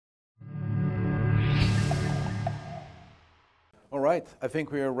right, I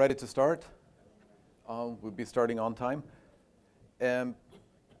think we are ready to start. We'll be starting on time.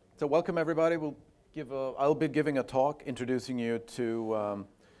 So welcome everybody. I'll be giving a talk introducing you to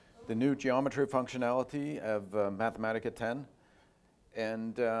the new geometry functionality of Mathematica 10.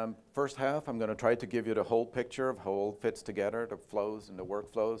 And first half, I'm going to try to give you the whole picture of how it all fits together, the flows and the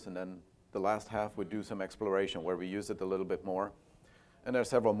workflows. And then the last half, we do some exploration where we use it a little bit more. And there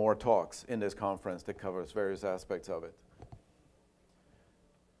are several more talks in this conference that covers various aspects of it.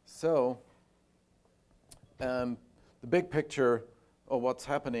 So the big picture of what's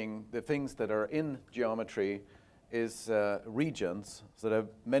happening, the things that are in geometry is regions. So there are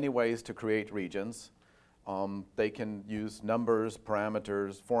many ways to create regions. They can use numbers,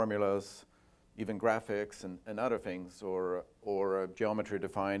 parameters, formulas, even graphics and other things, or geometry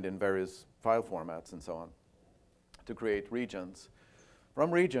defined in various file formats and so on to create regions.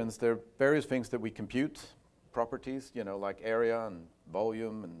 From regions, there are various things that we compute, properties, like area and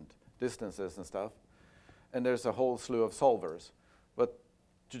volume and distances and stuff. And there's a whole slew of solvers. But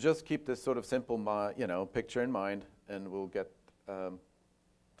to just keep this sort of simple, picture in mind, and we'll get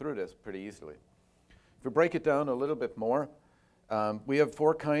through this pretty easily. If we break it down a little bit more, we have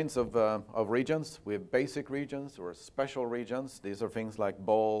four kinds of regions. We have basic regions or special regions. These are things like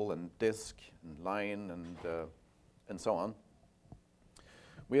ball and disk and line and so on.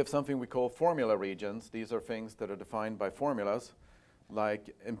 We have something we call formula regions. These are things that are defined by formulas,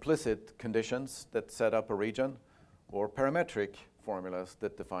 like implicit conditions that set up a region, or parametric formulas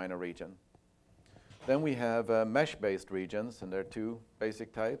that define a region. Then we have mesh-based regions, and there are two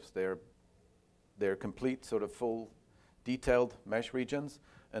basic types. They're complete, sort of full, detailed mesh regions,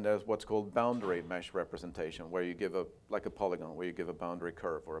 and there's what's called boundary mesh representation, where you give like a polygon, where you give a boundary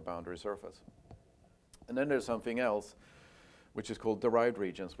curve or a boundary surface. And then there's something else, which is called derived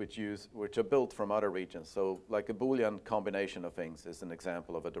regions, which are built from other regions. So like a Boolean combination of things is an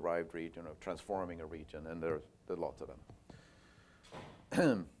example of a derived region, of transforming a region, and there are lots of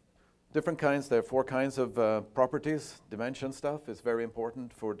them. Different kinds, there are four kinds of properties. Dimension stuff is very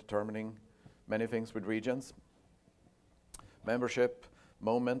important for determining many things with regions. Membership,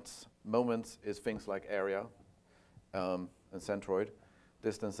 moments. Moments is things like area and centroid,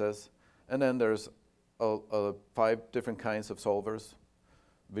 distances. And then there's 5 different kinds of solvers: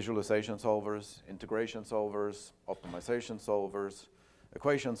 visualization solvers, integration solvers, optimization solvers,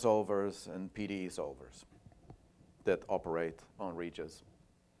 equation solvers, and PDE solvers that operate on regions.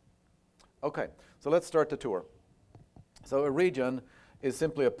 Okay, so let's start the tour. So a region is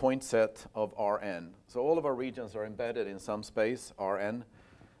simply a point set of Rn. So all of our regions are embedded in some space, Rn.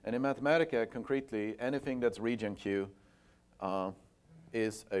 And in Mathematica, concretely, anything that's region Q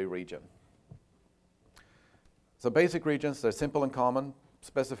is a region. So basic regions, they're simple and common,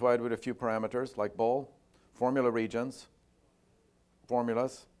 specified with a few parameters, like ball. Formula regions,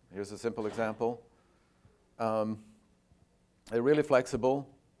 formulas. Here's a simple example. They're really flexible,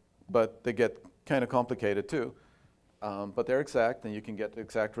 but they get kind of complicated too. But they're exact, and you can get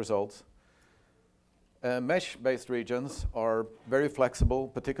exact results. Mesh-based regions are very flexible,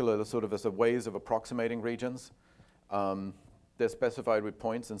 particularly sort of as a ways of approximating regions. They're specified with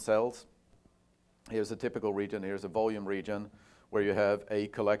points and cells. Here's a typical region. Here's a volume region where you have a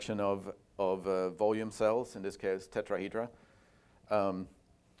collection of volume cells, in this case tetrahedra.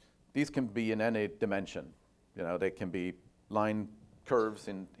 These can be in any dimension. They can be line curves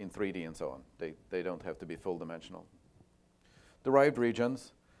in 3D and so on. They don't have to be full dimensional. Derived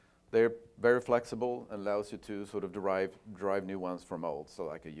regions, they're very flexible and allows you to sort of derive new ones from molds, so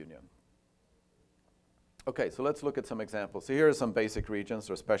like a union. Okay, so let's look at some examples. So here are some basic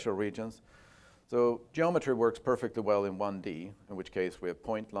regions or special regions. So geometry works perfectly well in 1D, in which case we have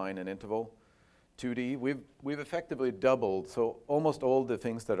point, line, and interval. 2D, we've effectively doubled, so almost all the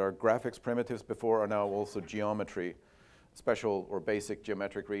things that are graphics primitives before are now also geometry, special or basic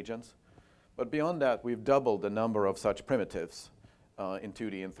geometric regions. But beyond that, we've doubled the number of such primitives in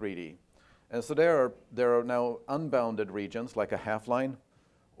 2D and 3D. And so there are now unbounded regions, like a half line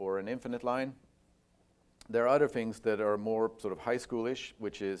or an infinite line. There are other things that are more sort of high schoolish,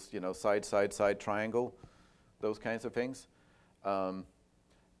 which is side, side, side triangle, those kinds of things,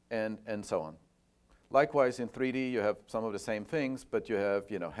 and so on. Likewise, in 3D, you have some of the same things, but you have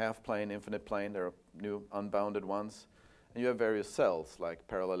half plane, infinite plane. There are new unbounded ones, and you have various cells like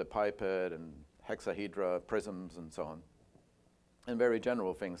parallelepiped and hexahedra, prisms, and so on, and very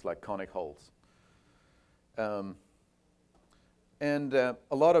general things like conic holes. And a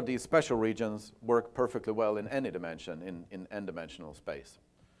lot of these special regions work perfectly well in any dimension, in n-dimensional space.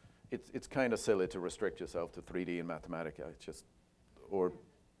 It's kind of silly to restrict yourself to 3D in Mathematica. It's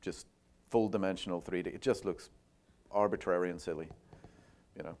just full dimensional 3D. It just looks arbitrary and silly,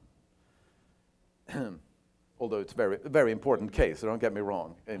 you know. Although it's a very, very important case, so don't get me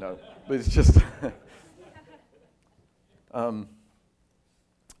wrong, you know. But it's just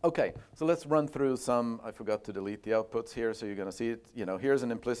okay, so let's run through some. I forgot to delete the outputs here, so you're going to see it. You know, here's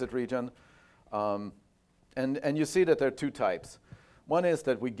an implicit region. And you see that there are two types. One is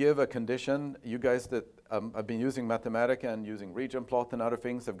that we give a condition. You guys that have been using Mathematica and using region plot and other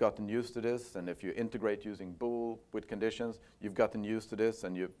things have gotten used to this. And if you integrate using bool with conditions, you've gotten used to this,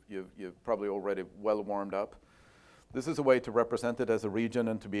 and you've probably already well warmed up. This is a way to represent it as a region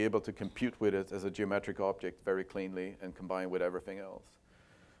and to be able to compute with it as a geometric object very cleanly and combine with everything else.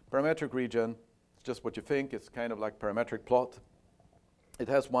 Parametric region, it's just what you think. It's kind of like parametric plot. It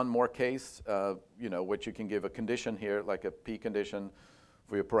has one more case, you know, which you can give a condition here, like a P condition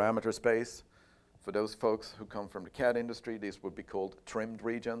for your parameter space. For those folks who come from the CAD industry, these would be called trimmed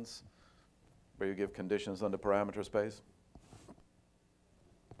regions, where you give conditions on the parameter space.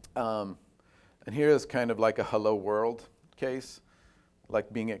 And here is kind of like a hello world case,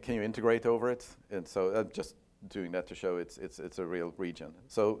 like being can you integrate over it? And so I'm just doing that to show it's a real region.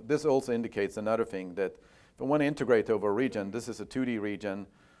 So this also indicates another thing, that if I want to integrate over a region, this is a 2D region,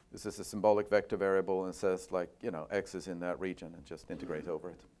 this is a symbolic vector variable, and says like, you know, X is in that region, and just integrate over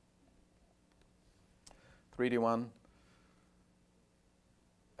it. 3D one,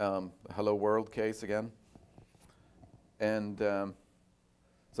 hello world case again. And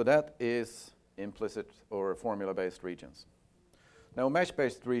so that is implicit or formula-based regions. Now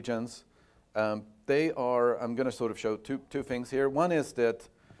mesh-based regions, they are, I'm going to sort of show two things here. One is that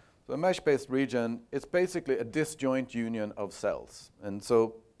the mesh-based region, it's basically a disjoint union of cells. And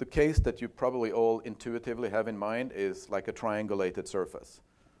so the case that you probably all intuitively have in mind is like a triangulated surface.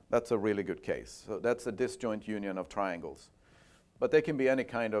 That's a really good case. So that's a disjoint union of triangles. But they can be any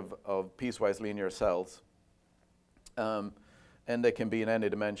kind of piecewise linear cells. And they can be in any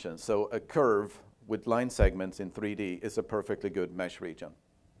dimension. So a curve with line segments in 3D is a perfectly good mesh region.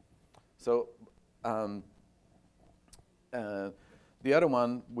 So the other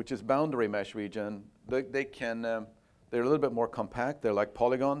one, which is boundary mesh region, they're a little bit more compact. They're like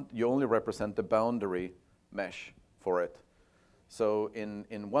polygon. You only represent the boundary mesh for it. So in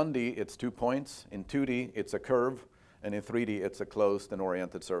 1D, it's 2 points. In 2D, it's a curve. And in 3D, it's a closed and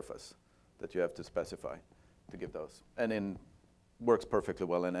oriented surface that you have to specify to give those. And in works perfectly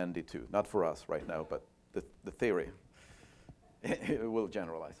well in ND2. Not for us right now, but the theory it will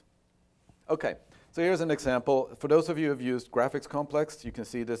generalize. Okay, so here's an example. For those of you who have used graphics complex, you can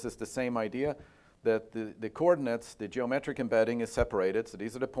see this is the same idea, that the coordinates, the geometric embedding is separated. So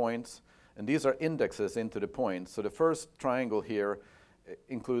these are the points, and these are indexes into the points. So the first triangle here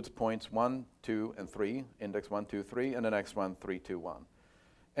includes points 1, 2, and 3, index 1, 2, 3, and the next one, 3, 2, 1.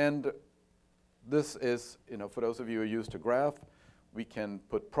 And this is, you know, for those of you who are used to graph, we can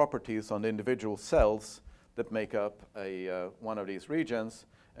put properties on the individual cells that make up one of these regions.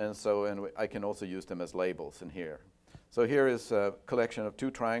 And so I can also use them as labels in here. So here is a collection of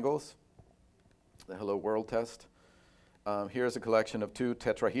 2 triangles, the hello world test. Here's a collection of 2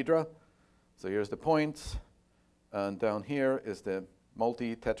 tetrahedra. So here's the points. And down here is the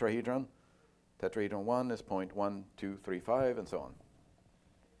multi-tetrahedron. Tetrahedron 1 is point 1, 2, 3, 5, and so on.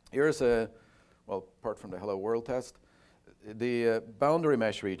 Here's a, well, apart from the hello world test, the boundary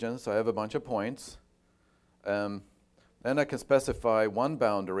mesh region. So I have a bunch of points. Then I can specify one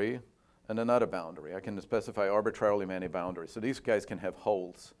boundary and another boundary. I can specify arbitrarily many boundaries. So these guys can have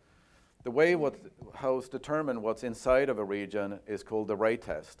holes. The way how it's determined what's inside of a region is called the ray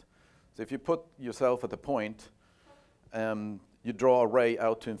test. So if you put yourself at a point, you draw a ray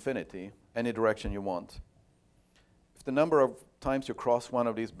out to infinity, any direction you want. If the number of times you cross one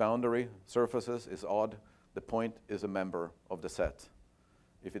of these boundary surfaces is odd, the point is a member of the set.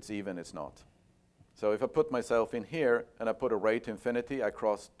 If it's even, it's not. So if I put myself in here and I put a ray to infinity, I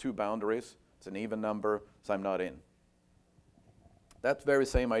cross 2 boundaries. It's an even number, so I'm not in. That very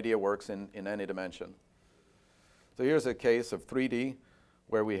same idea works in any dimension. So here's a case of 3D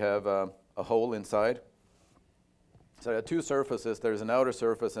where we have a hole inside. So there are 2 surfaces. There's an outer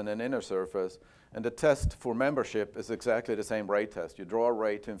surface and an inner surface. And the test for membership is exactly the same ray test. You draw a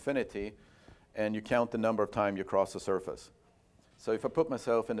ray to infinity, and you count the number of times you cross the surface. So if I put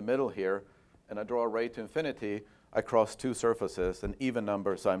myself in the middle here, and I draw a ray to infinity, I cross 2 surfaces, an even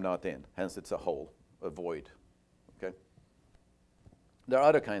number, so I'm not in. Hence, it's a hole, a void. Okay? There are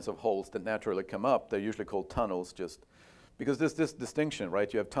other kinds of holes that naturally come up. They're usually called tunnels, just because there's this distinction,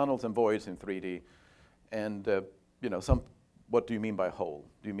 right? You have tunnels and voids in 3D. And, you know, what do you mean by hole?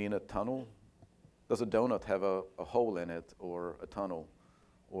 Do you mean a tunnel? Does a donut have a hole in it, or a tunnel,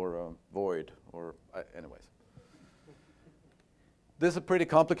 or a void, or anyways? This is a pretty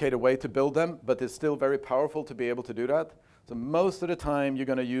complicated way to build them, but it's still very powerful to be able to do that. So most of the time, you're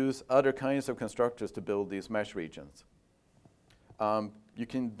going to use other kinds of constructors to build these mesh regions. You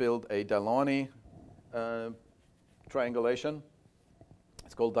can build a Delaunay triangulation.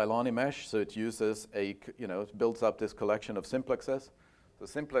 It's called Delaunay mesh, so it uses it builds up this collection of simplexes. The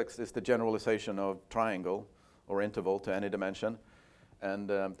simplex is the generalization of triangle or interval to any dimension, and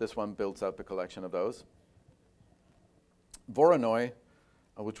this one builds up a collection of those. Voronoi,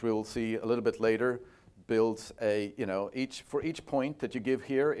 which we will see a little bit later, builds a, for each point that you give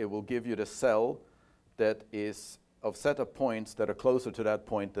here, it will give you the cell that is of set of points that are closer to that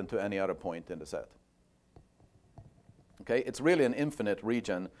point than to any other point in the set. Okay, it's really an infinite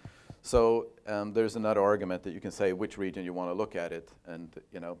region. So there's another argument that you can say which region you want to look at it, and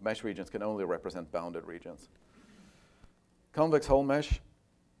mesh regions can only represent bounded regions. Convex hull mesh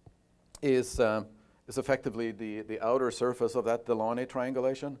is effectively the outer surface of that Delaunay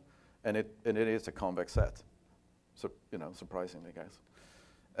triangulation, and it is a convex set. So surprisingly,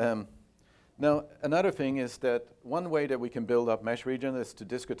 guys. Now another thing is that one way that we can build up mesh region is to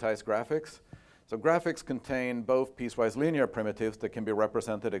discretize graphics. So graphics contain both piecewise linear primitives that can be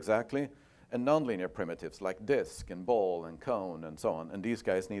represented exactly, and nonlinear primitives like disk and ball and cone and so on. And these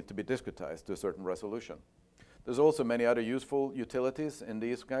guys need to be discretized to a certain resolution. There's also many other useful utilities in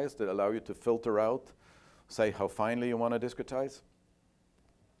these guys that allow you to filter out, say, how finely you want to discretize.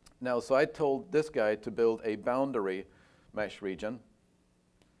 Now, so I told this guy to build a boundary mesh region.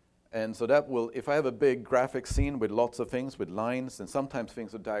 And so that will, if I have a big graphic scene with lots of things, with lines, and sometimes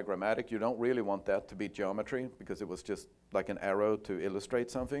things are diagrammatic, you don't really want that to be geometry because it was just like an arrow to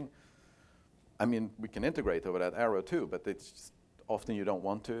illustrate something. I mean, we can integrate over that arrow too, but it's just, often you don't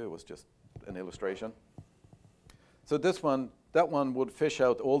want to. It was just an illustration. So that one would fish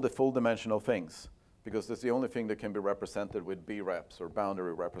out all the full dimensional things because that's the only thing that can be represented with B-reps or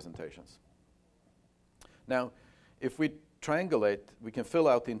boundary representations. Now, if we triangulate, we can fill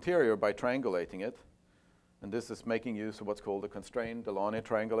out the interior by triangulating it. And this is making use of what's called a constrained Delaunay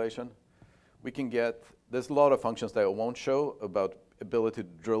triangulation. We can get, there's a lot of functions that I won't show about ability to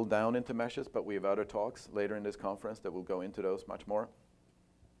drill down into meshes, but we have other talks later in this conference that will go into those much more.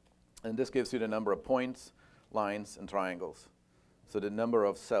 And this gives you the number of points, lines, and triangles. So the number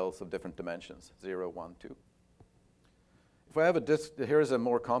of cells of different dimensions, 0, 1, 2. If I have a disk, here's a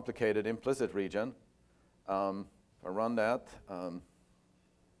more complicated implicit region. If I run that,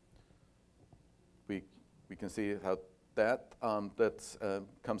 we can see how that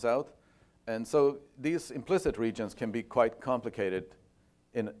comes out. And so these implicit regions can be quite complicated.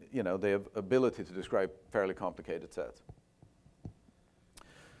 They have ability to describe fairly complicated sets.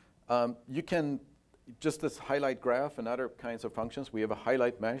 You can, just this highlight graph and other kinds of functions, we have a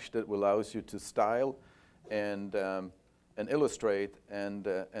highlight mesh that allows you to style and illustrate and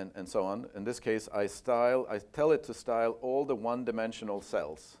so on. In this case, I tell it to style all the one-dimensional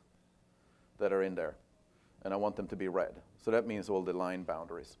cells that are in there, and I want them to be red. So that means all the line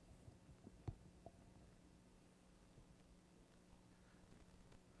boundaries.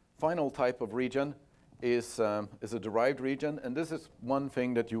 Final type of region is a derived region, and this is one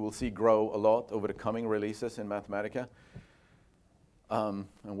thing that you will see grow a lot over the coming releases in Mathematica and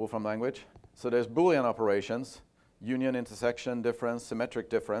Wolfram language. So there's Boolean operations, union, intersection, difference, symmetric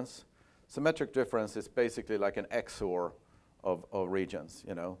difference. Symmetric difference is basically like an XOR of regions,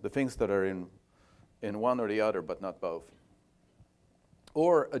 the things that are in one or the other, but not both.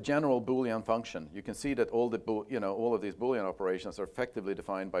 Or a general Boolean function. You can see that all of these Boolean operations are effectively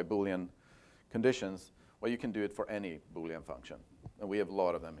defined by Boolean conditions. Well, you can do it for any Boolean function, and we have a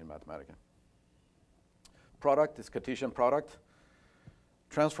lot of them in Mathematica. Product is Cartesian product.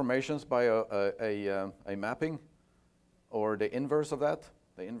 Transformations by a mapping, or the inverse of that,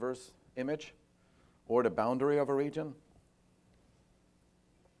 the inverse image, or the boundary of a region.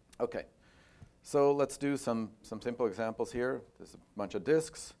 Okay, so let's do some simple examples here. There's a bunch of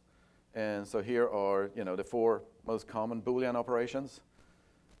disks, and so here are the 4 most common Boolean operations: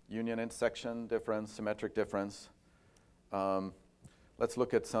 union, intersection, difference, symmetric difference. Let's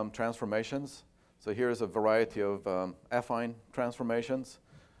look at some transformations. So here's a variety of affine transformations.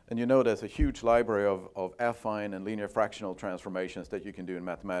 And there's a huge library of affine and linear fractional transformations that you can do in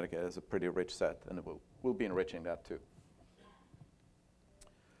Mathematica. It's a pretty rich set, and we'll be enriching that too.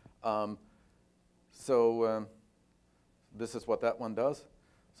 This is what that one does.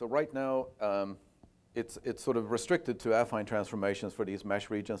 So right now, it's sort of restricted to affine transformations for these mesh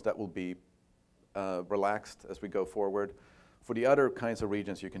regions. That will be relaxed as we go forward. For the other kinds of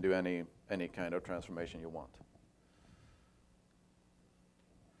regions, you can do any kind of transformation you want.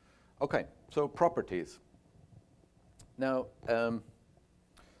 Okay, so properties. Now,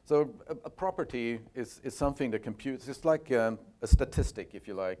 so a property is something that computes. It's like a statistic, if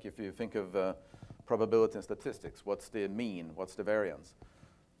you like. If you think of probability and statistics, what's the mean? What's the variance?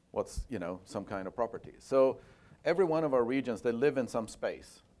 What's, some kind of property? So every one of our regions, they live in some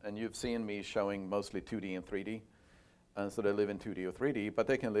space. And you've seen me showing mostly 2D and 3D. And so they live in 2D or 3D, but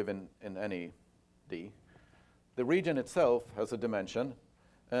they can live in any D. The region itself has a dimension.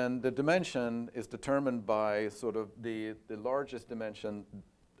 And the dimension is determined by sort of the largest dimension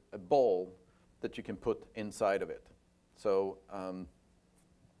a ball that you can put inside of it. So a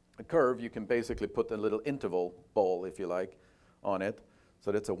curve, you can basically put a little interval ball, if you like, on it.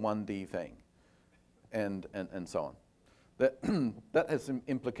 So that's a 1D thing, and so on. That has some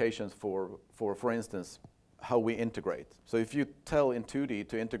implications for instance, how we integrate. So if you tell in 2D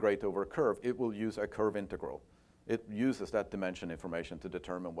to integrate over a curve, it will use a curve integral. It uses that dimension information to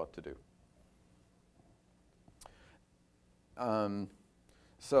determine what to do.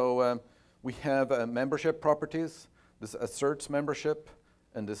 We have membership properties. This asserts membership,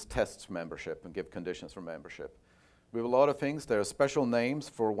 and this tests membership and give conditions for membership. We have a lot of things. There are special names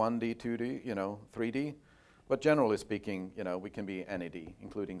for 1D, 2D, 3D. But generally speaking, we can be any D,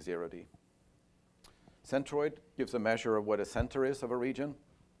 including 0D. Centroid gives a measure of what a center is of a region.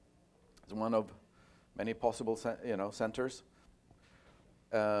 It's one of many possible centers.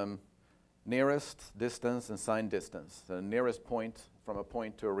 Nearest, distance, and signed distance. The nearest point from a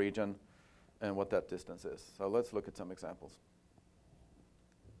point to a region and what that distance is. So let's look at some examples.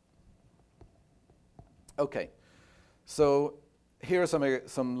 Okay, so here are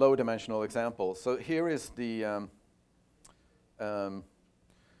some low-dimensional examples. So here is the along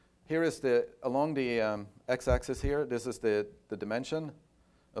the x-axis here. This is the dimension.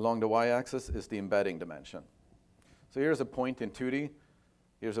 Along the y-axis is the embedding dimension. So here's a point in 2D.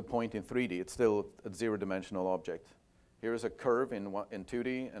 Here's a point in 3D. It's still a zero-dimensional object. Here's a curve in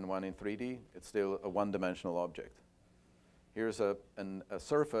 2D and one in 3D. It's still a one-dimensional object. Here's a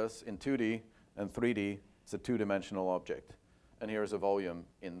surface in 2D and 3D. It's a two-dimensional object. And here's a volume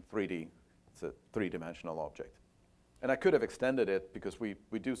in 3D. It's a three-dimensional object. And I could have extended it because we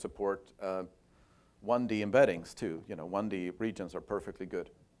do support 1D embeddings too. 1D regions are perfectly good.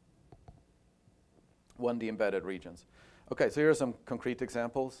 1D embedded regions. Okay, so here are some concrete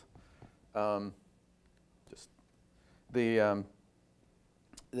examples. Just a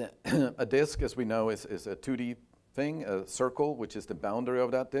disk, as we know, is a 2D thing. A circle, which is the boundary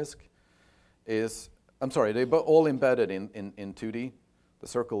of that disk, is, they're all embedded in 2D. The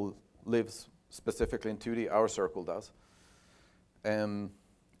circle lives specifically in 2D. Our circle does. And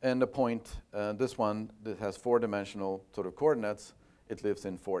the point, this one that has four-dimensional sort of coordinates, it lives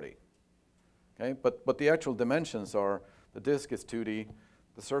in 4D. Okay, but the actual dimensions are, the disk is 2D,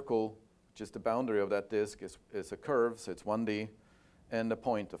 the circle, which is the boundary of that disk, is a curve, so it's 1D, and the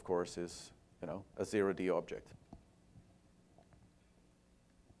point, of course, is a 0D object.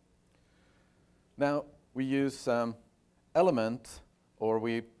 Now, we use element, or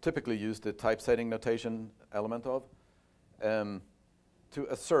we typically use the typesetting notation element of, to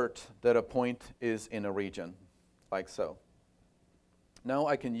assert that a point is in a region, like so. Now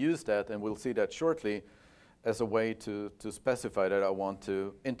I can use that, and we'll see that shortly, as a way to specify that I want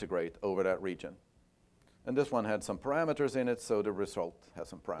to integrate over that region. And this one had some parameters in it, so the result has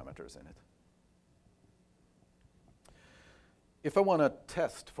some parameters in it. If I want to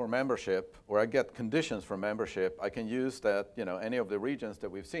test for membership, or I get conditions for membership, I can use that, any of the regions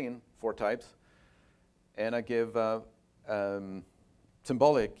that we've seen, 4 types, and I give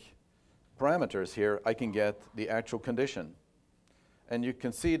symbolic parameters here, I can get the actual condition. And you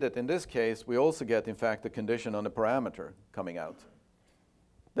can see that in this case, we also get, in fact, the condition on the parameter coming out.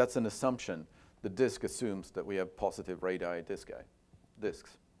 That's an assumption. The disk assumes that we have positive radii disks.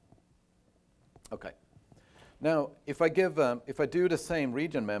 Okay. Now, if I do the same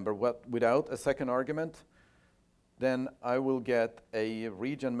region member without a second argument, then I will get a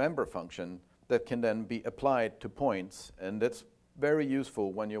region member function that can then be applied to points. And that's very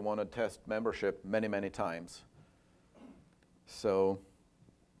useful when you want to test membership many, many times. So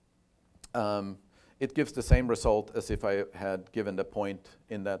it gives the same result as if I had given the point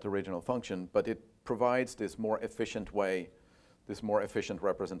in that original function, but it provides this more efficient way, this more efficient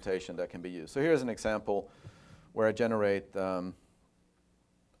representation that can be used. So here's an example where I generate a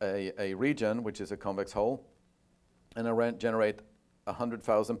region, which is a convex hull, and I generate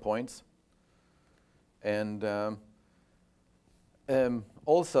 100,000 points. And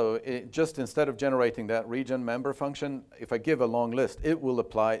also, just instead of generating that region member function, if I give a long list, it will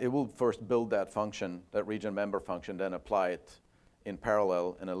first build that function, that region member function, then apply it in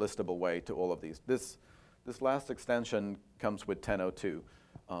parallel in a listable way to all of these. This This last extension comes with 1002.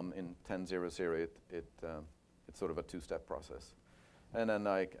 In 10.0.0, it's sort of a two-step process. And then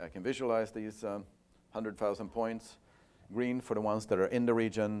I can visualize these 100,000 points, green for the ones that are in the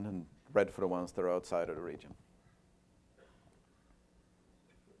region, and red for the ones that are outside of the region.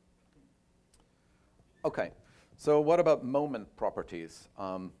 Okay, so what about moment properties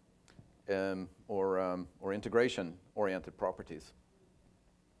or integration-oriented properties?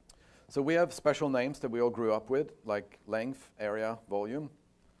 So we have special names that we all grew up with, like length, area, volume.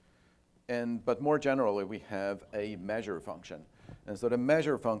 But more generally, we have a measure function. And so the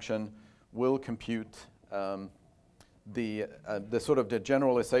measure function will compute the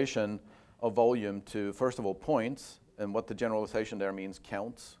generalization of volume to, first of all, points. And what the generalization there means,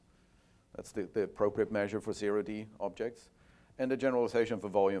 counts. That's the appropriate measure for 0D objects. And the generalization for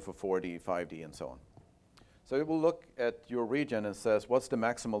volume for 4D, 5D, and so on. So it will look at your region and says, what's the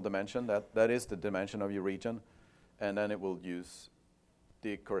maximal dimension? That is the dimension of your region. And then it will use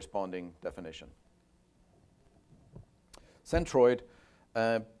the corresponding definition. Centroid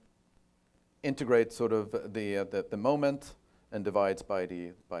integrates sort of the moment and divides by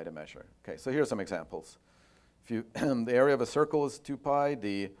the measure. Okay, so here's some examples. If you the area of a circle is 2 pi,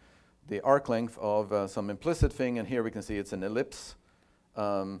 the arc length of some implicit thing, and here we can see it's an ellipse.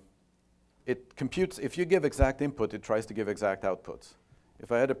 It computes, if you give exact input, it tries to give exact outputs.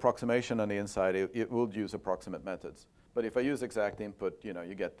 If I had approximation on the inside, it will use approximate methods. But if I use exact input, you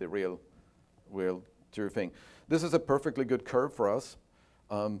get the real true thing. This is a perfectly good curve for us.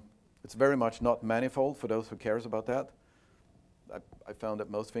 It's very much not manifold for those who cares about that. I found that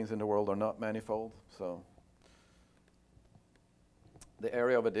most things in the world are not manifold. So the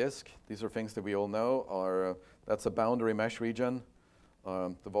area of a disk, these are things that we all know, are that's a boundary mesh region.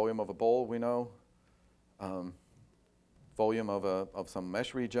 The volume of a ball, we know. Volume of some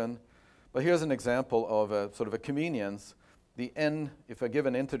mesh region. But here's an example of a sort of a convenience. The n, if I give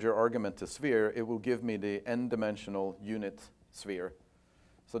an integer argument to sphere, it will give me the n-dimensional unit sphere.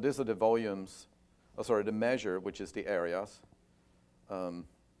 So these are the volumes, the measure, which is the areas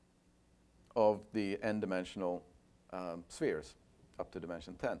of the n-dimensional spheres up to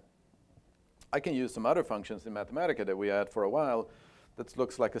dimension 10. I can use some other functions in Mathematica that we had for a while that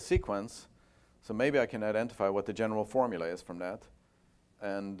looks like a sequence. So maybe I can identify what the general formula is from that.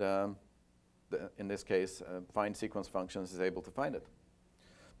 And in this case, find sequence functions is able to find it.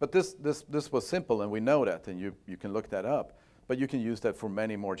 But this was simple, and we know that, and you can look that up. But you can use that for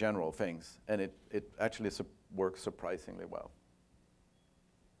many more general things, and it actually works surprisingly well.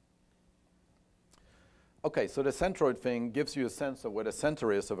 Okay, so the centroid thing gives you a sense of where the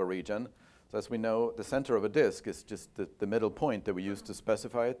center is of a region. So as we know, the center of a disk is just the middle point that we use to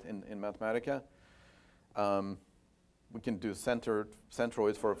specify it in Mathematica. We can do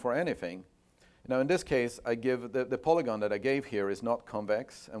centroids for anything. Now in this case, I give the polygon that I gave here is not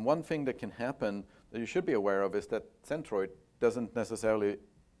convex. And one thing that can happen that you should be aware of is that centroid doesn't necessarily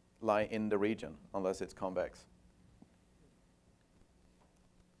lie in the region unless it's convex.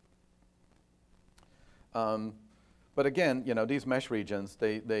 But again, these mesh regions,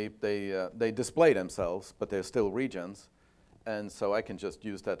 they display themselves, but they're still regions. And so I can just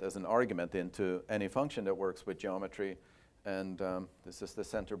use that as an argument into any function that works with geometry. And this is the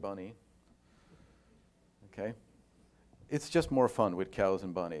center bunny. Okay, it's just more fun with cows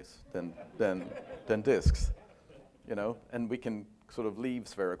and bunnies than disks, and we can sort of leave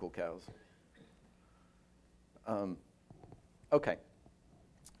spherical cows. Okay,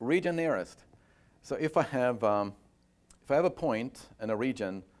 region nearest. So if I have a point and a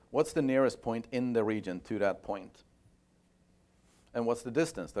region, what's the nearest point in the region to that point? And what's the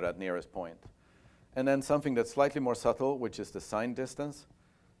distance to that nearest point? And then something that's slightly more subtle, which is the sign distance.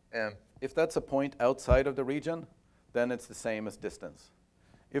 And if that's a point outside of the region, then it's the same as distance.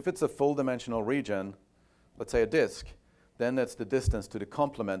 If it's a full dimensional region, let's say a disk, then that's the distance to the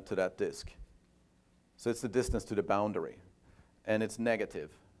complement to that disk. So it's the distance to the boundary. And it's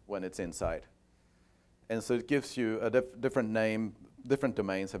negative when it's inside. And so it gives you a different name. Different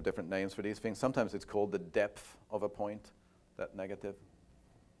domains have different names for these things. Sometimes it's called the depth of a point, that negative.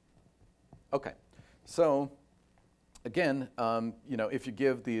 Okay, so again, if you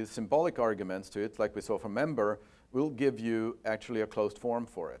give these symbolic arguments to it, like we saw for member, we'll give you actually a closed form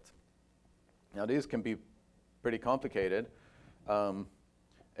for it. Now these can be pretty complicated,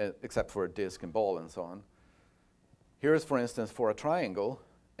 except for a disk and ball and so on. Here's, for instance, for a triangle,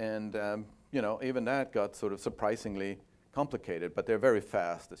 and even that got sort of surprisingly complicated, but they're very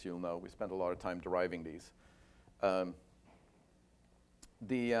fast, as you'll know. We spent a lot of time deriving these.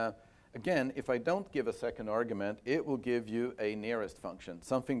 Again, if I don't give a second argument, it will give you a nearest function,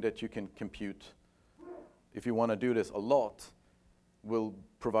 something that you can compute if you want to do this a lot, will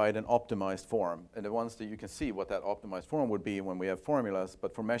provide an optimized form. And the ones that you can see what that optimized form would be when we have formulas,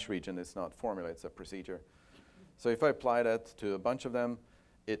 but for mesh region, it's not formula, it's a procedure. So if I apply that to a bunch of them,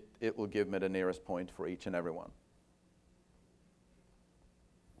 it will give me the nearest point for each and every one.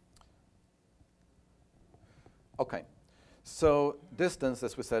 Okay, so distance,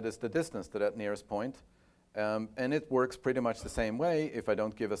 as we said, is the distance to that nearest point. And it works pretty much the same way. If I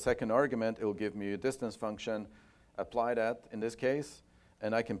don't give a second argument, it will give me a distance function. Apply that in this case,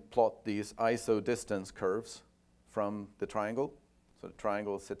 and I can plot these iso-distance curves from the triangle. So the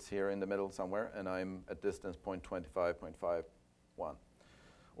triangle sits here in the middle somewhere, and I'm at distance 0.25, 0.51.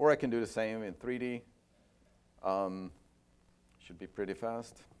 Or I can do the same in 3D. Should be pretty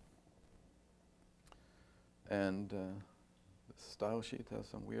fast. And the style sheet has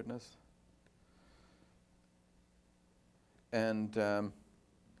some weirdness. And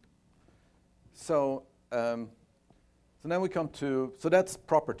so now we come to, so that's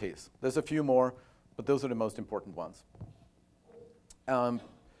properties. There's a few more, but those are the most important ones.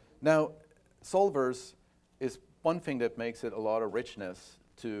 Now, solvers is one thing that makes it a lot of richness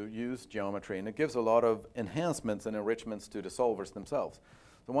to use geometry, and it gives a lot of enhancements and enrichments to the solvers themselves.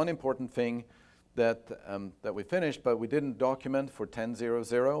 The one important thing that we finished, but we didn't document for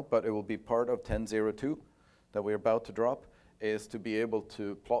 10.0.0, but it will be part of 10.0.2 that we're about to drop, is to be able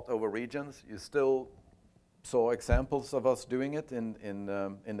to plot over regions. You still saw examples of us doing it in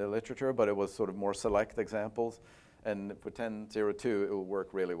the literature, but it was sort of more select examples. And for 10.0.2, it will work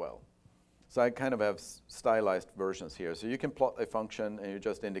really well. So I kind of have stylized versions here. So you can plot a function, and you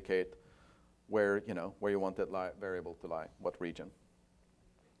just indicate where you want that variable to lie, what region.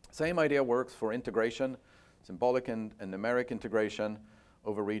 Same idea works for integration, symbolic and numeric integration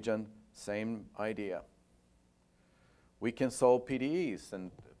over region, same idea. We can solve PDEs,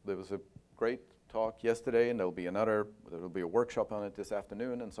 and there was a great talk yesterday, and there'll be a workshop on it this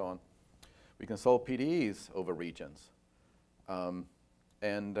afternoon, and so on. We can solve PDEs over regions, and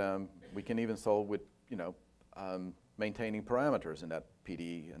we can even solve with maintaining parameters in that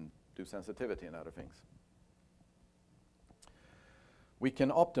PDE and do sensitivity and other things. We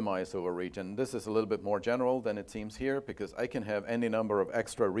can optimize over region. This is a little bit more general than it seems here, because I can have any number of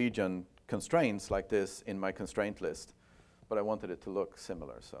extra region constraints like this in my constraint list, but I wanted it to look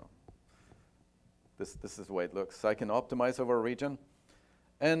similar, so this is the way it looks. So I can optimize over a region,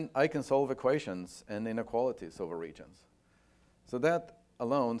 and I can solve equations and inequalities over regions. So that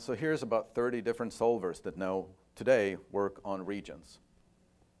alone, so here's about 30 different solvers that now today work on regions.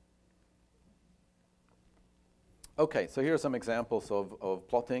 Okay, so here are some examples of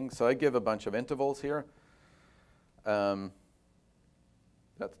plotting. So I give a bunch of intervals here. That's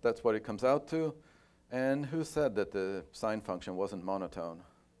what it comes out to. And who said that the sine function wasn't monotone?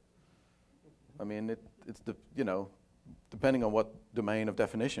 I mean, it's depending on what domain of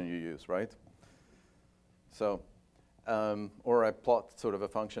definition you use, right? So, or I plot sort of a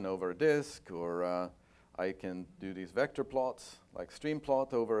function over a disk, or I can do these vector plots, like stream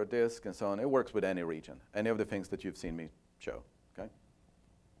plot over a disk and so on. It works with any region, any of the things that you've seen me show, okay?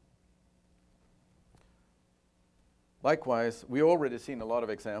 Likewise, we've already seen a lot of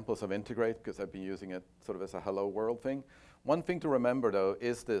examples of integrate, because I've been using it sort of as a hello world thing. One thing to remember, though,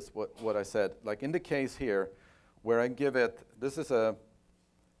 is this, what I said. Like in the case here, where I give it, this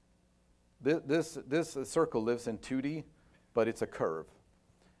circle lives in 2D, but it's a curve.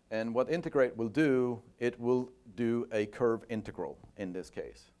 And what integrate will do, it will do a curve integral in this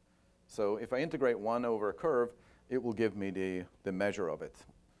case. So if I integrate 1 over a curve, it will give me the measure of it.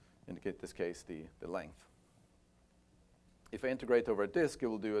 In this case, the length. If I integrate over a disk, it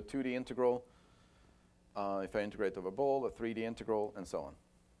will do a 2D integral. If I integrate over a ball, a 3D integral, and so on.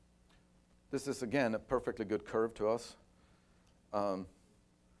 This is, again, a perfectly good curve to us.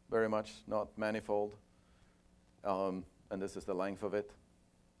 Very much not manifold. And this is the length of it.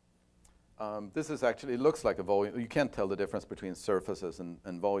 This is actually, it looks like a volume. You can't tell the difference between surfaces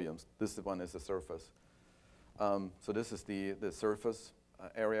and volumes. This one is a surface. So this is the surface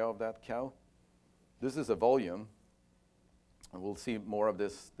area of that cow. This is a volume. And we'll see more of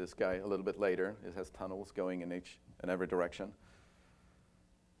this guy a little bit later. It has tunnels going in every direction.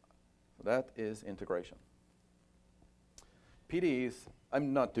 So that is integration. PDEs,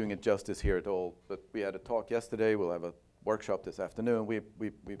 I'm not doing it justice here at all, but we had a talk yesterday. We'll have a workshop this afternoon.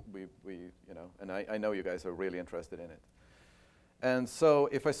 And I know you guys are really interested in it. And so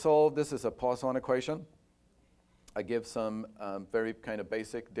if I solve, this is a Poisson equation. I give some very kind of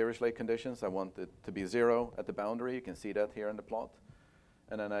basic Dirichlet conditions. I want it to be 0 at the boundary. You can see that here in the plot.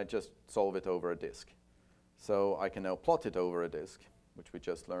 And then I just solve it over a disk. So I can now plot it over a disk, which we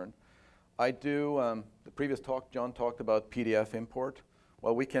just learned. I do, the previous talk, John talked about PDF import.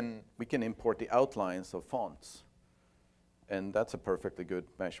 Well, we can import the outlines of fonts. And that's a perfectly good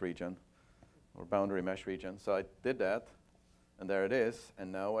mesh region, or boundary mesh region. So I did that, and there it is.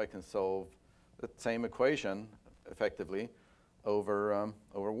 And now I can solve the same equation, effectively, over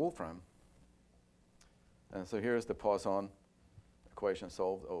Wolfram. And so here's the Poisson equation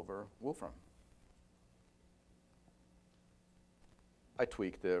solved over Wolfram. I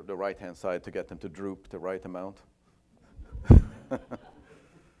tweaked the right-hand side to get them to droop the right amount.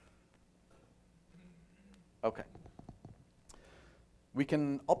 Okay. We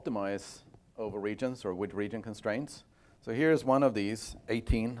can optimize over regions or with region constraints. So here's one of these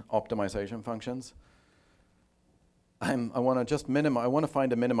 18 optimization functions. I want to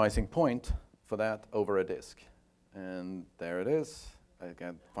find a minimizing point for that over a disk. And there it is. I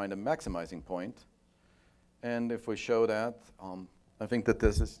can find a maximizing point. And if we show that, I think that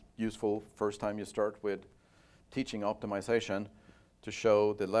this is useful first time you start with teaching optimization to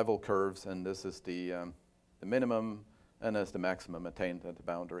show the level curves, and this is the minimum and as the maximum attained at the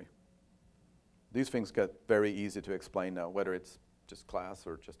boundary. These things get very easy to explain now, whether it's just class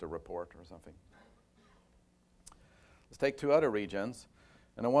or just a report or something. Let's take two other regions,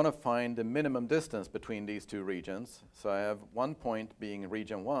 and I want to find the minimum distance between these two regions. So I have one point being in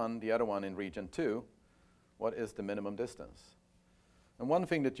region 1, the other one in region 2. What is the minimum distance? And one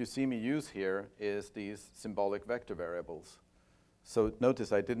thing that you see me use here is these symbolic vector variables. So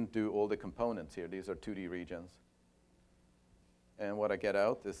notice I didn't do all the components here. These are 2D regions. And what I get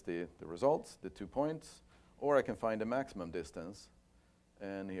out is the results, the 2 points, or I can find the maximum distance.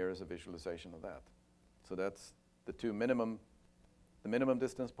 And here is a visualization of that. So that's the two minimum, the minimum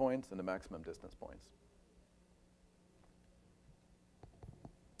distance points and the maximum distance points.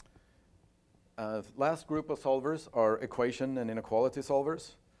 Last group of solvers are equation and inequality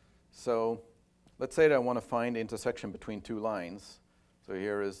solvers. So let's say that I want to find the intersection between two lines. So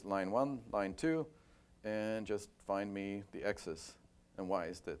here is line 1, line 2, and just find me the x's and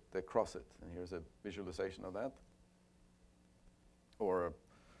y's that cross it. And here's a visualization of that. Or a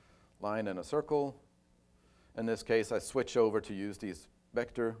line and a circle. In this case, I switch over to use these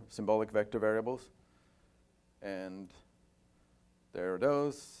symbolic vector variables. And there are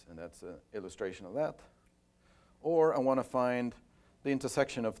those, and that's an illustration of that. Or I want to find the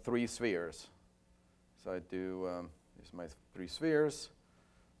intersection of 3 spheres. So I do, these are my 3 spheres,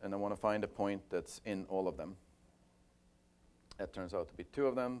 and I want to find a point that's in all of them. That turns out to be 2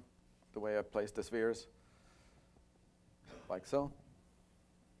 of them, the way I placed the spheres, like so.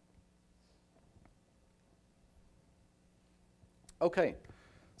 Okay,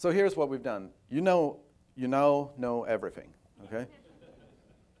 so here's what we've done. You now know everything, okay?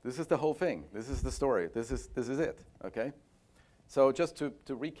 This is the whole thing. This is the story. This is it, okay? So just to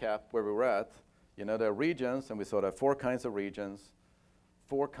recap where we were at, there are regions, and we saw there are 4 kinds of regions,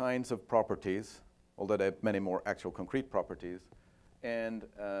 4 kinds of properties, although there are many more actual concrete properties, and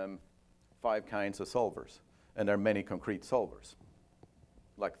 5 kinds of solvers. And there are many concrete solvers,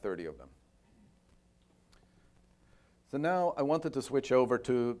 like 30 of them. So now I wanted to switch over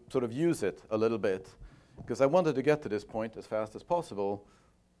to sort of use it a little bit, because I wanted to get to this point as fast as possible,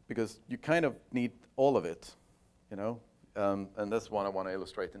 because you kind of need all of it, and that's one I want to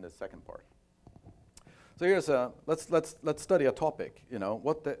illustrate in the second part. So here's let's study a topic.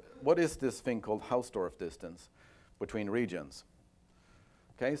 What is this thing called Hausdorff distance between regions?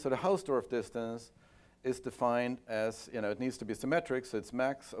 Okay, so the Hausdorff distance is defined as it needs to be symmetric, so it's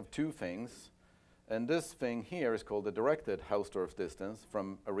max of 2 things. And this thing here is called the directed Hausdorff distance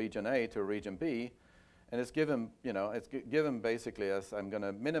from a region A to a region B. And it's given, it's given basically as I'm going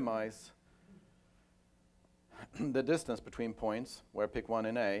to minimize the distance between points where I pick one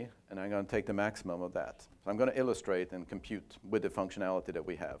in A, and I'm going to take the maximum of that. So I'm going to illustrate and compute with the functionality that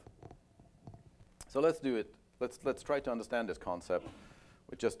we have. So let's do it. Let's try to understand this concept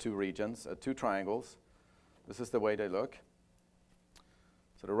with just 2 regions, 2 triangles. This is the way they look.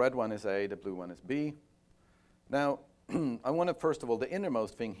 So the red one is A, the blue one is B. Now, I want to, first of all, the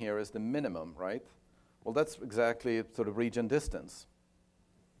innermost thing here is the minimum, right? Well, that's exactly sort of region distance.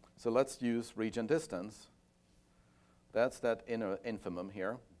 So let's use region distance. That's that inner infimum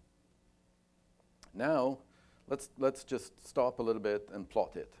here. Now, let's just stop a little bit and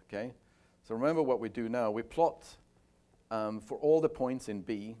plot it, okay? So remember what we do now. We plot for all the points in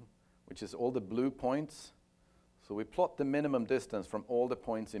B, which is all the blue points. So we plot the minimum distance from all the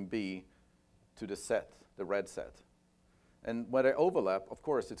points in B to the set, the red set. And when they overlap, of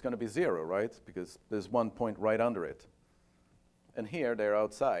course, it's going to be 0, right? Because there's one point right under it. And here, they're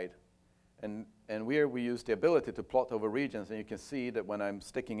outside. And And here we use the ability to plot over regions, and you can see that when I'm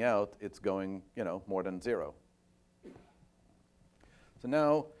sticking out, it's going, more than 0. So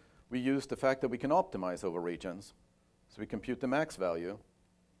now we use the fact that we can optimize over regions. So we compute the max value,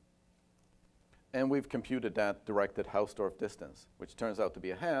 and we've computed that directed Hausdorff distance, which turns out to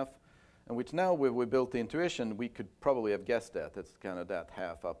be a half, and which now we built the intuition, we could probably have guessed that. It's kind of that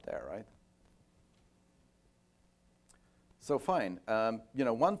half up there, right? So fine.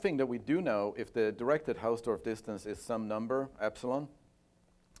 One thing that we do know, if the directed Hausdorff distance is some number, epsilon,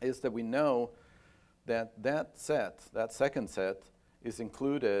 is that we know that that second set, is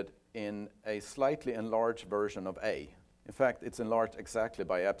included in a slightly enlarged version of A. In fact, it's enlarged exactly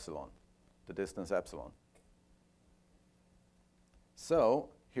by epsilon, the distance epsilon. So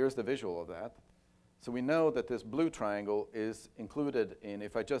here's the visual of that. So we know that this blue triangle is included in,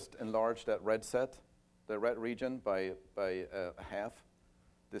 if I just enlarge that red set, the red region by a half,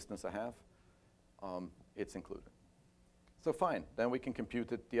 distance a half, it's included. So fine, then we can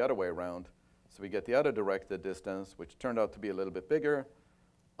compute it the other way around. So we get the other directed distance, which turned out to be a little bit bigger,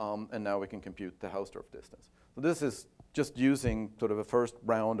 and now we can compute the Hausdorff distance. So this is just using sort of a first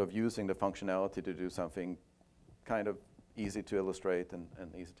round of using the functionality to do something kind of easy to illustrate and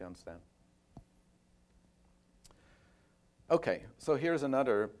easy to understand. Okay, so here's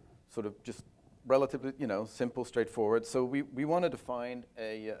another sort of just relatively, simple, straightforward. So we want to define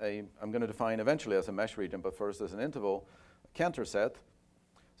I'm going to define eventually as a mesh region, but first as an interval, a Cantor set.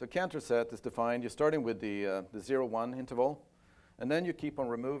 So Cantor set is defined, you're starting with the 0, 1 interval, and then you keep on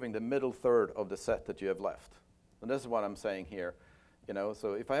removing the middle third of the set that you have left. And this is what I'm saying here.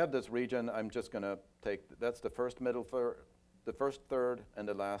 So if I have this region, I'm just going to take, that's the first middle third, the first third, and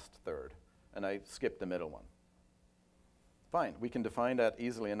the last third, and I skip the middle one. Fine, we can define that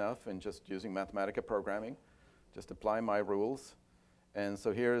easily enough in just using Mathematica programming. Just apply my rules. And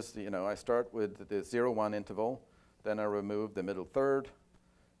so here's, I start with the 0, 1 interval, then I remove the middle third,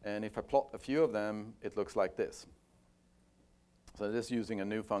 and if I plot a few of them, it looks like this. So this is using a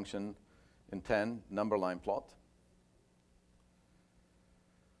new function in 10, number line plot.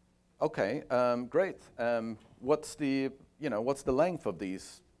 Okay, great. What's the length of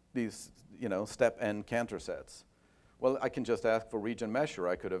these step n Cantor sets? Well, I can just ask for region measure.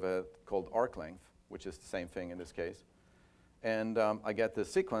 I could have called arc length, which is the same thing in this case. And I get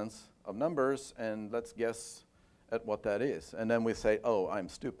this sequence of numbers, and let's guess at what that is. And then we say, oh, I'm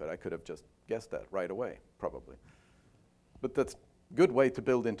stupid. I could have just guessed that right away, probably. But that's a good way to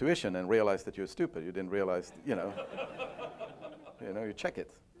build intuition and realize that you're stupid. You didn't realize, you check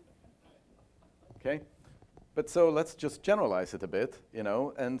it. Okay? But so let's just generalize it a bit,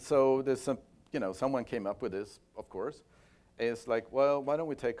 And so there's some, someone came up with this, of course. It's like, well, why don't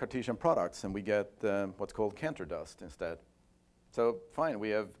we take Cartesian products and we get what's called Cantor dust instead. So fine,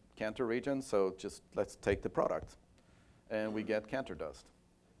 we have Cantor regions, so just let's take the product. And we get Cantor dust.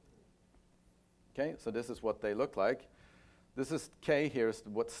 Okay, so this is what they look like. This is K, here's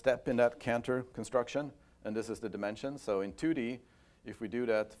what step in that Cantor construction, and this is the dimension. So in 2D, if we do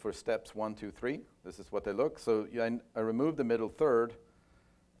that for steps 1, 2, 3, this is what they look. So I removed the middle third,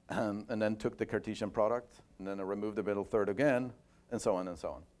 and then took the Cartesian product, and then I removed the middle third again, and so on and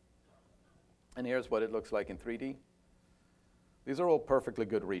so on. And here's what it looks like in 3D. These are all perfectly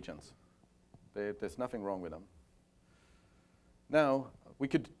good regions. There's nothing wrong with them. Now, we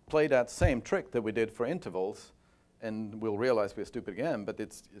could play that same trick that we did for intervals, and we'll realize we're stupid again, but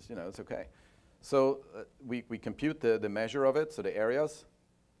it's okay. So we compute the measure of it, so the areas.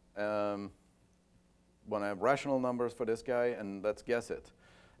 When I have rational numbers for this guy, and let's guess it.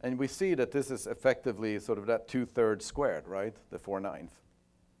 And we see that this is effectively sort of that 2/3 squared, right? The 4/9,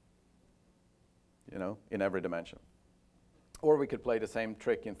 in every dimension. Or we could play the same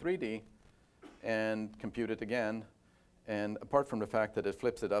trick in 3D and compute it again. And apart from the fact that it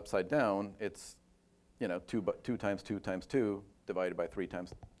flips it upside down, it's 2 times 2 times 2 divided by 3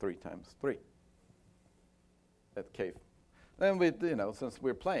 times 3 times 3. At K. Then we, since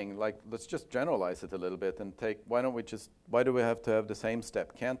we're playing, let's just generalize it a little bit and take, why do we have to have the same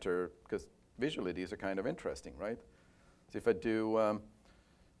step Cantor? Because visually these are kind of interesting, right? So if I do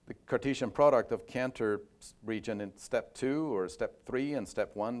the Cartesian product of Cantor region in step 2 or step 3 and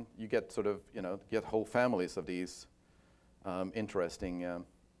step 1, you get sort of, get whole families of these interesting,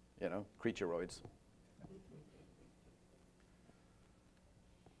 creaturoids.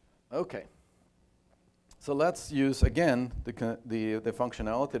 Okay. So let's use, again, the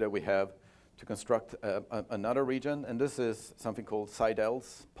functionality that we have to construct another region. And this is something called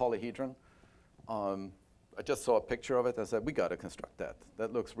Seidel's polyhedron. I just saw a picture of it. I said, we got to construct that.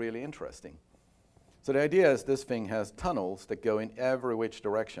 That looks really interesting. So the idea is this thing has tunnels that go in every which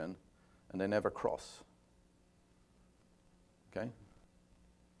direction. and they never cross. Okay?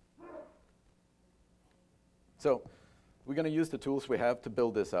 So we're going to use the tools we have to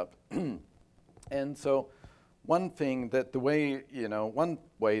build this up. And so one thing that the way, one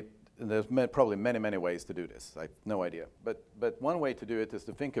way, and there's probably many, many ways to do this. I have no idea. But one way to do it is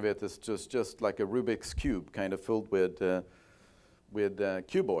to think of it as just like a Rubik's Cube, kind of filled with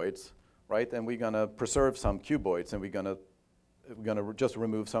cuboids, right? And we're going to preserve some cuboids, and we're going to just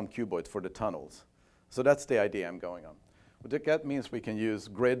remove some cuboids for the tunnels. So that's the idea I'm going on. But that means we can use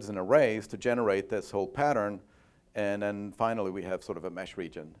grids and arrays to generate this whole pattern, and then finally we have sort of a mesh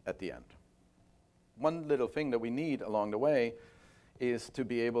region at the end. One little thing that we need along the way is to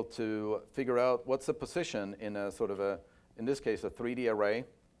be able to figure out what's the position in a sort of in this case, a 3D array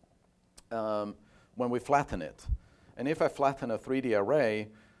when we flatten it. And if I flatten a 3D array,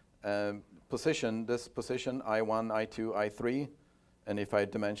 this position I1, I2, I3, and if I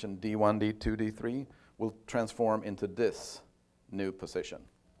dimension D1, D2, D3, will transform into this new position.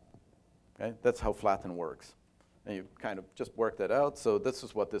 Okay? That's how flatten works. And you kind of just work that out. So this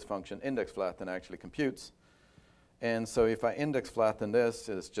is what this function index flatten actually computes. And so if I index flatten this,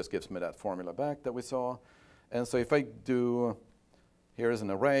 it just gives me that formula back that we saw. And so if I do, here's an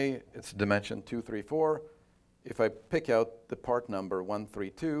array, it's dimension 2, 3, 4. If I pick out the part number 1, 3,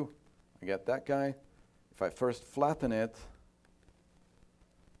 2, I get that guy. If I first flatten it,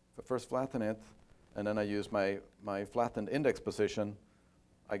 and then I use my flattened index position,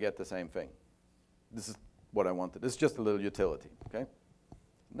 I get the same thing. This is what I wanted. This is just a little utility, okay?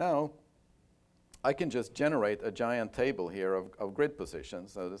 Now, I can just generate a giant table here of grid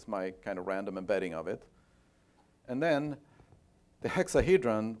positions. So this is my kind of random embedding of it. And then the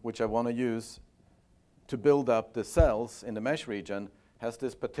hexahedron, which I want to use to build up the cells in the mesh region, has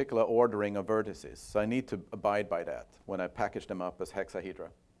this particular ordering of vertices. So I need to abide by that when I package them up as hexahedra.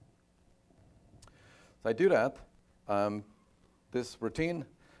 So I do that, this routine,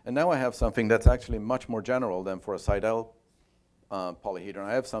 and now I have something that's actually much more general than for a Seidel polyhedron.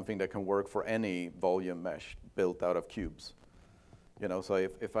 I have something that can work for any volume mesh built out of cubes. So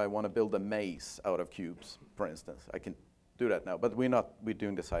if I want to build a maze out of cubes, for instance, I can do that now. But we're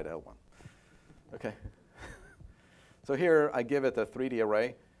doing the Seidel one. Okay. So here I give it a 3D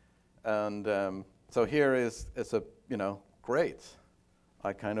array, and so here it's a great.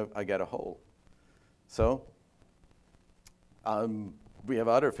 I get a hole. So we have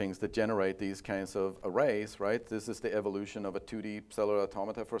other things that generate these kinds of arrays, right? This is the evolution of a 2D cellular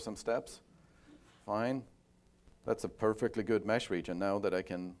automata for some steps. Fine. That's a perfectly good mesh region now that I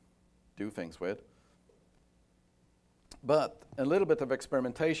can do things with. But a little bit of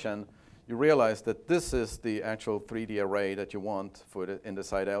experimentation, you realize that this is the actual 3D array that you want for in the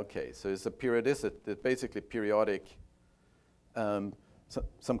Seidel case. So it's a periodicity, it's basically periodic,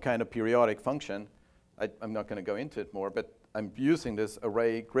 some kind of periodic function. I'm not going to go into it more, but I'm using this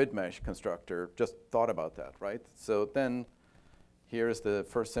array grid mesh constructor, just thought about that, right? So then here's the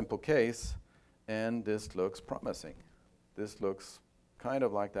first simple case, and this looks promising. This looks kind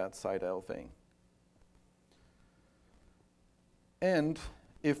of like that Seidel thing. And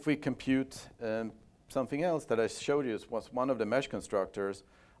if we compute something else that I showed you was one of the mesh constructors,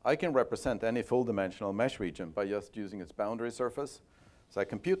 I can represent any full dimensional mesh region by just using its boundary surface. So I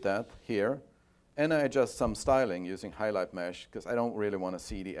compute that here. And I adjust some styling using highlight mesh, because I don't really want to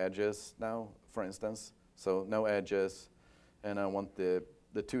see the edges now, for instance. So no edges, and I want the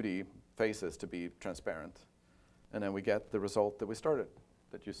 2D faces to be transparent. And then we get the result that we started,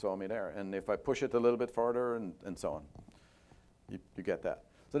 that you saw me there. And if I push it a little bit farther and so on, you get that.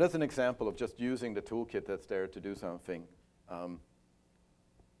 So that's an example of just using the toolkit that's there to do something.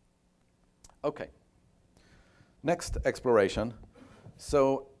 Okay. Next exploration.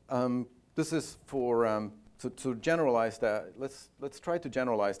 So this is for to generalize that. Let's try to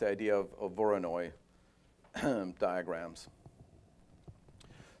generalize the idea of Voronoi diagrams.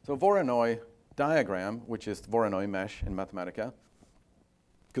 So Voronoi diagram, which is Voronoi mesh in Mathematica,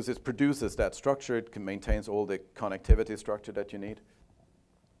 because it produces that structure, it maintains all the connectivity structure that you need.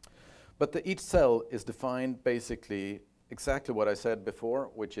 But each cell is defined basically exactly what I said before,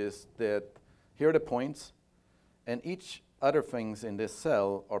 which is that here are the points, and each other things in this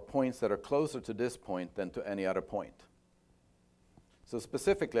cell are points that are closer to this point than to any other point. So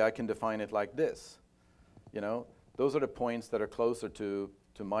specifically, I can define it like this. Those are the points that are closer to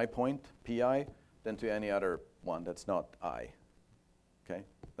my point, pi, than to any other one that's not I. Okay,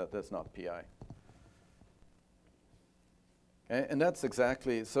 that's not pi. Okay? And that's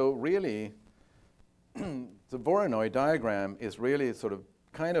exactly, so really, the Voronoi diagram is really sort of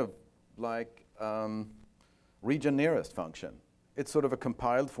kind of like region nearest function. it's sort of a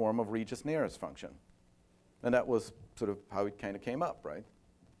compiled form of Regis nearest function. And that was sort of how it kind of came up, right?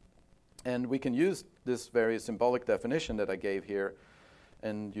 And we can use this very symbolic definition that I gave here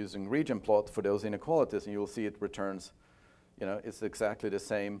and using region plot for those inequalities, and you'll see it returns, it's exactly the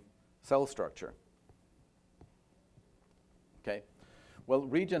same cell structure. Okay? Well,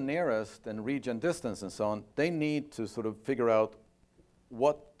 region nearest and region distance and so on, they need to sort of figure out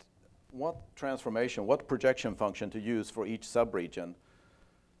what transformation, what projection function to use for each subregion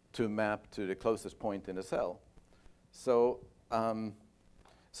to map to the closest point in the cell. So,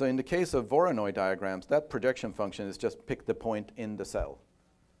 so in the case of Voronoi diagrams, that projection function is just pick the point in the cell.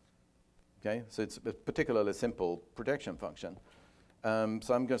 Okay, so it's a particularly simple projection function.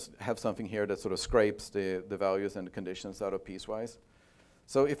 So I'm going to have something here that sort of scrapes the values and the conditions out of piecewise.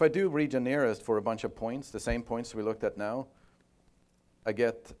 So if I do region nearest for a bunch of points, the same points we looked at now, I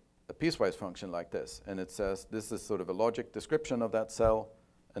get a piecewise function like this. And it says this is sort of a logic description of that cell,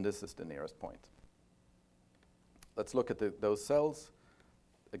 and this is the nearest point. Let's look at those cells.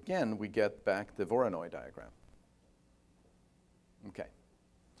 Again, we get back the Voronoi diagram. Okay.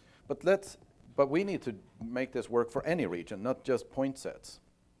 But we need to make this work for any region, not just point sets.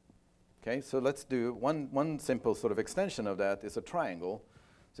 Okay, so let's do one simple sort of extension of that is a triangle.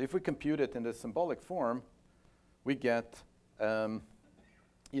 So if we compute it in the symbolic form, we get,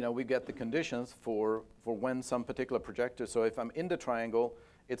 we get the conditions for when some particular projector. So if I'm in the triangle,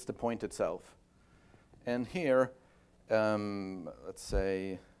 it's the point itself. And here, let's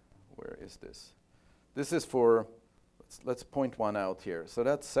say, where is this? This is for, let's point one out here. So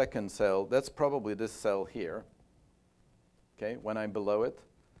that second cell, that's probably this cell here. Okay, when I'm below it,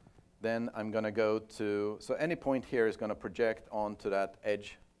 then I'm going to go to, so any point here is going to project onto that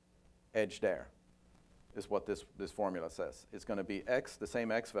edge there, is what this formula says. It's going to be x, the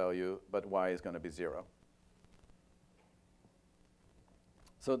same x value, but y is going to be 0.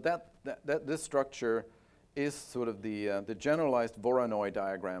 So this structure is sort of the generalized Voronoi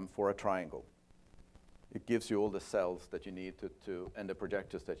diagram for a triangle. It gives you all the cells that you need and the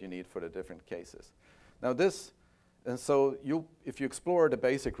projectors that you need for the different cases. Now and so if you explore the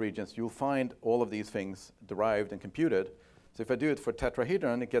basic regions, you'll find all of these things derived and computed. So if I do it for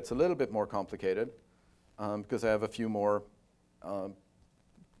tetrahedron, it gets a little bit more complicated because I have a few more, I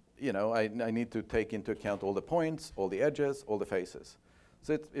need to take into account all the points, all the edges, all the faces.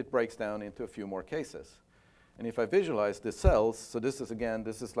 So it breaks down into a few more cases. And if I visualize the cells, so this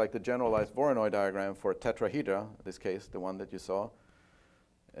is like the generalized Voronoi diagram for tetrahedra, in this case, the one that you saw.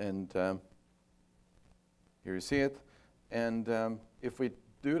 And here you see it. And if we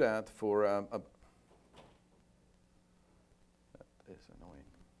do that for that is annoying.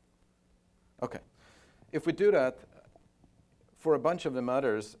 Okay. If we do that for a bunch of the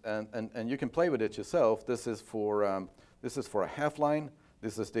others, and you can play with it yourself, this is for a half line.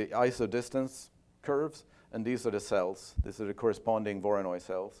 This is the isodistance curves. And these are the cells. These are the corresponding Voronoi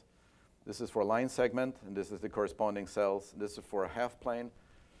cells. This is for a line segment, and this is the corresponding cells. This is for a half plane,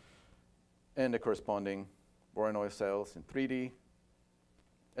 and the corresponding Voronoi cells in 3D.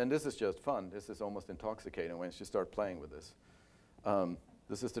 And this is just fun. This is almost intoxicating once you start playing with this.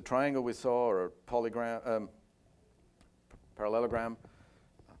 This is the triangle we saw, or parallelogram,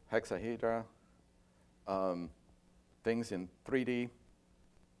 hexahedra, things in 3D.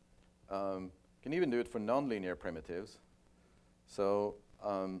 Can even do it for nonlinear primitives. So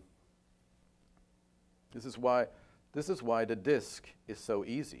this is why the disk is so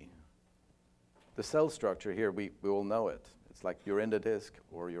easy. The cell structure here, we all know it. It's like you're in the disk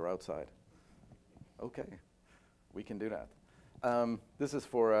or you're outside. Okay, we can do that. This is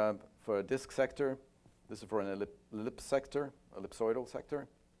for a disk sector. This is for an ellipse sector, ellipsoidal sector.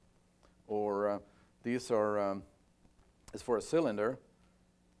 Or these are is for a cylinder.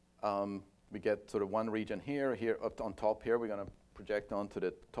 We get sort of one region here up on top here. We're going to project onto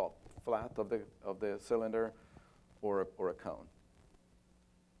the top flat of the cylinder, or a cone.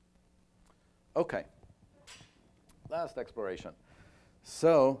 Okay. Last exploration.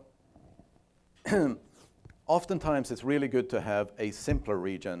 So oftentimes it's really good to have a simpler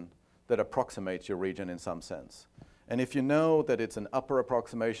region that approximates your region in some sense. And if you know that it's an upper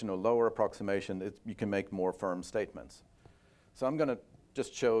approximation or lower approximation, you can make more firm statements. So I'm going to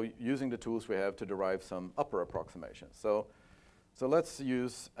just show using the tools we have to derive some upper approximations. So let's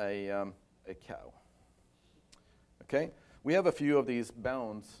use a cow. Okay, we have a few of these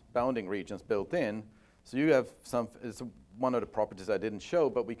bounding regions built in. So you have some. It's one of the properties I didn't show,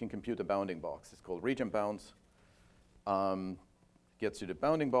 but we can compute a bounding box. It's called region bounds. Gets you the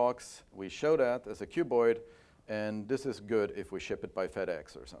bounding box. We show that as a cuboid, and this is good if we ship it by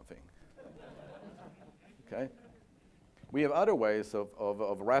FedEx or something. Okay. We have other ways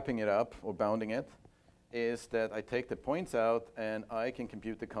of wrapping it up or bounding it, is that I take the points out and I can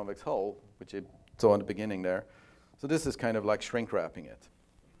compute the convex hull, which you saw in the beginning there. So this is kind of like shrink wrapping it.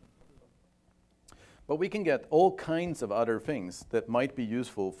 But we can get all kinds of other things that might be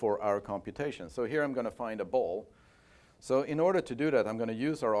useful for our computation. So here I'm going to find a ball. So in order to do that, I'm going to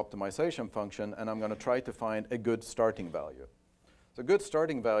use our optimization function, and I'm going to try to find a good starting value. So a good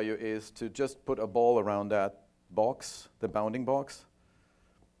starting value is to just put a ball around that box, the bounding box,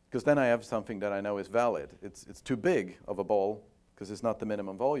 because then I have something that I know is valid. It's too big of a ball because it's not the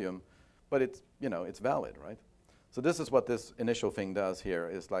minimum volume, but it's, you know, it's valid, right? So this is what this initial thing does here,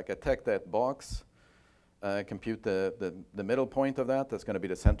 is like I take that box, compute the middle point of that. That's going to be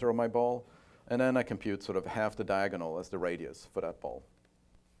the center of my ball. And then I compute sort of half the diagonal as the radius for that ball.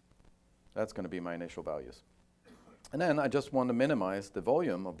 That's going to be my initial values. And then I just want to minimize the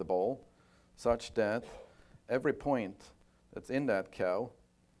volume of the ball such that every point that's in that cow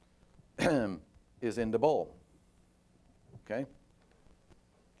is in the ball. Okay?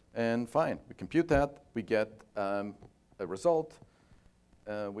 And fine. We compute that. We get a result,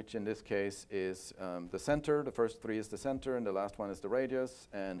 which in this case is the center. The first three is the center, and the last one is the radius.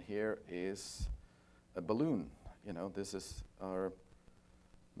 And here is a balloon. You know, this is our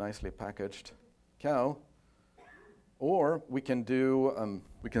nicely packaged cow. Or we can do,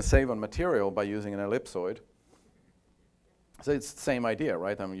 we can save on material by using an ellipsoid. So it's the same idea,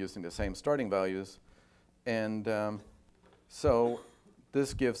 right? I'm using the same starting values. And so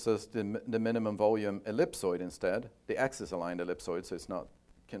this gives us the minimum volume ellipsoid instead, the axis-aligned ellipsoid, so it's not,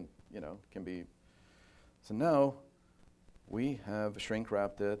 can be. So now we have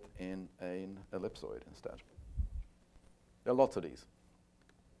shrink-wrapped it in an ellipsoid instead. There are lots of these.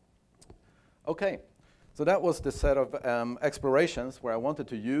 Okay, so that was the set of explorations where I wanted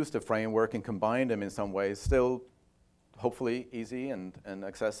to use the framework and combine them in some ways, still hopefully easy and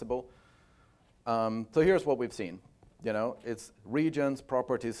accessible. So here's what we've seen. You know, it's regions,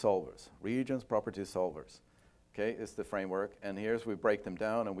 properties, solvers. Regions, properties, solvers. Okay, is the framework. And here's we break them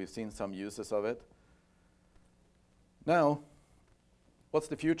down, and we've seen some uses of it. Now, what's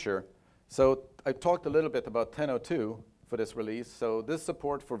the future? So I talked a little bit about 10.02 for this release. So this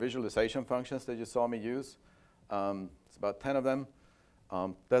support for visualization functions that you saw me use, it's about 10 of them.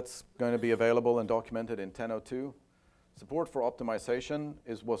 That's going to be available and documented in 10.02. Support for optimization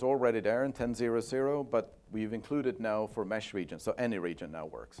was already there in 10.00, but we've included now for mesh regions, so any region now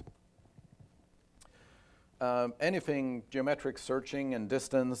works. Anything geometric searching and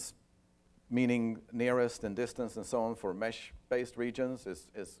distance, meaning nearest and distance and so on for mesh-based regions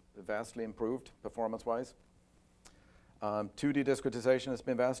is vastly improved performance-wise. 2D discretization has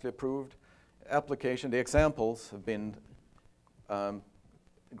been vastly improved. Application, the examples have been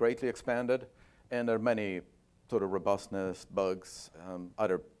greatly expanded, and there are many sort of robustness, bugs,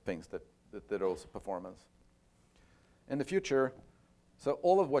 other things that also performance. In the future, so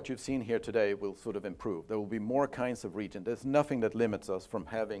all of what you've seen here today will sort of improve. There will be more kinds of region. There's nothing that limits us from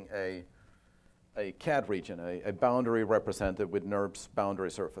having a CAD region, a boundary represented with NURBS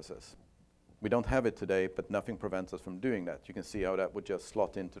boundary surfaces. We don't have it today, but nothing prevents us from doing that. You can see how that would just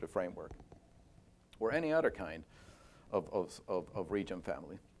slot into the framework. Or any other kind of region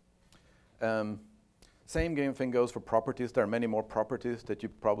family. Same thing goes for properties. There are many more properties that you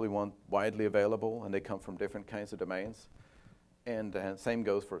probably want widely available, and they come from different kinds of domains. And same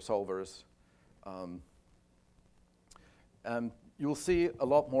goes for solvers. You'll see a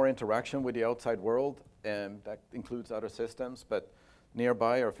lot more interaction with the outside world, and that includes other systems, but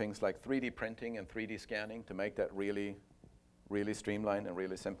nearby are things like 3D printing and 3D scanning to make that really, really streamlined and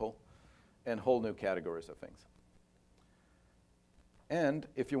really simple, and whole new categories of things. And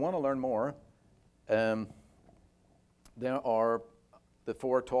if you want to learn more, there are the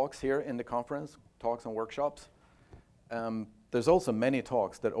 4 talks here in the conference, talks and workshops. There's also many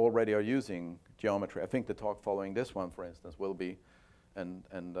talks that already are using geometry. I think the talk following this one, for instance, will be, and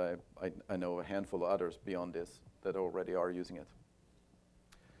I know a handful of others beyond this that already are using it.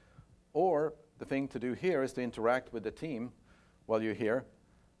 Or the thing to do here is to interact with the team while you're here.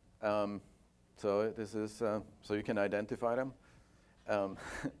 So this is, so you can identify them.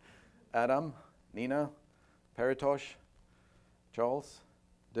 Adam, Nina, Paritosh, Charles,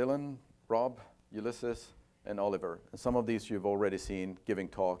 Dylan, Rob, Ulysses, and Oliver. And some of these you've already seen giving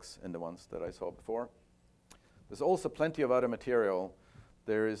talks in the ones that I saw before. There's also plenty of other material.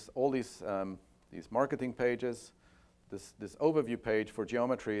 There is all these marketing pages. This overview page for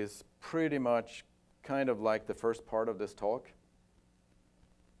geometry is pretty much kind of like the first part of this talk.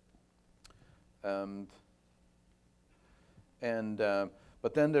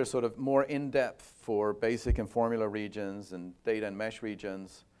 But then there's sort of more in-depth for basic and formula regions and data and mesh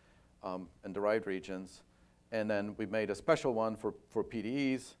regions and derived regions. And then we made a special one for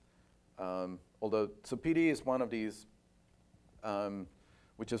PDEs. So PDE is one of these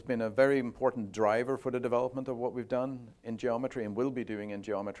which has been a very important driver for the development of what we've done in geometry and will be doing in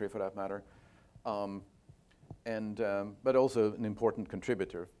geometry for that matter. But also an important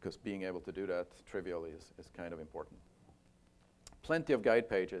contributor, because being able to do that trivially is kind of important. Plenty of guide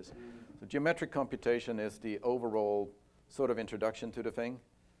pages. So geometric computation is the overall sort of introduction to the thing.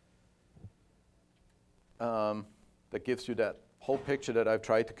 That gives you that whole picture that I've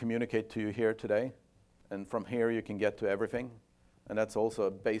tried to communicate to you here today. And from here you can get to everything. And that's also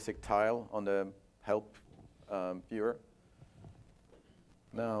a basic tile on the help viewer.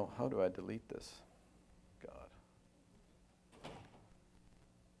 Now, how do I delete this? God.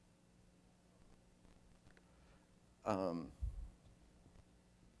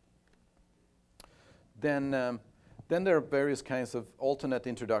 Then there are various kinds of alternate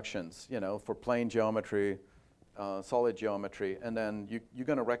introductions, for plane geometry, solid geometry, and then you're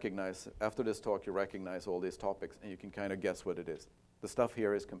going to recognize, after this talk, you recognize all these topics, and you can kind of guess what it is. The stuff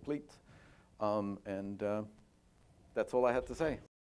here is complete, and that's all I had to say.